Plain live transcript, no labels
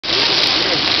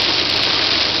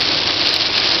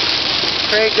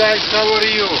Hey guys, how are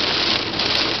you?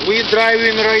 We're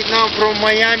driving right now from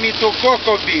Miami to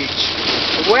Cocoa Beach.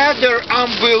 Weather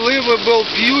unbelievable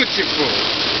beautiful.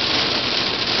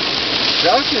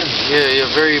 Doesn't?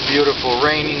 Yeah, very beautiful.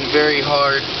 Raining very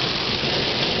hard.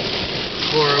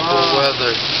 Horrible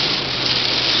weather.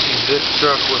 See this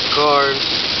truck with cars.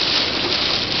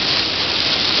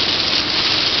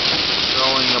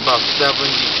 Going about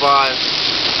 75.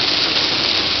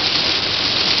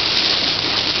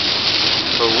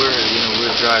 But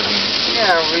we're driving.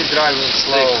 Yeah, we're driving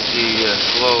slow. 60,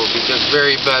 slow because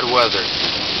very bad weather.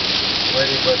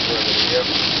 Very bad weather, yep.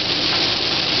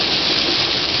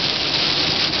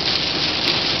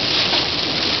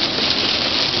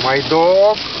 My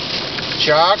dog,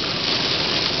 Chuck.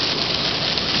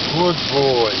 Good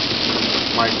boy.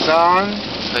 My son.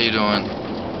 How you doing?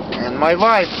 And my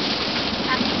wife.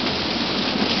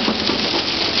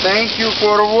 Thank you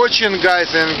for watching,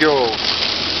 guys and girls.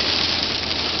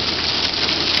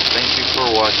 Thank you for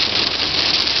watching.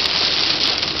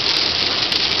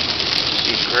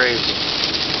 She's crazy.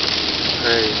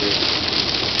 Crazy.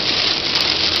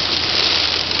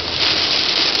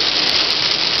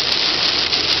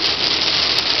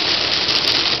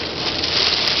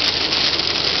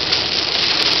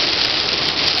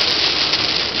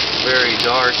 Very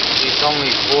dark. It's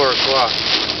only 4 o'clock.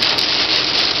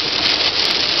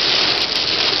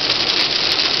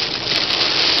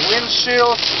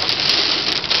 Windshield,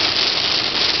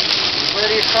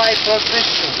 very high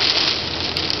position.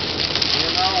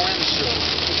 Windshield.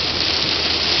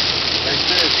 Like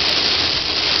this.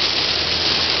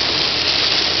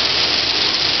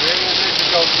 Very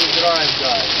difficult to drive,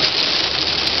 guys.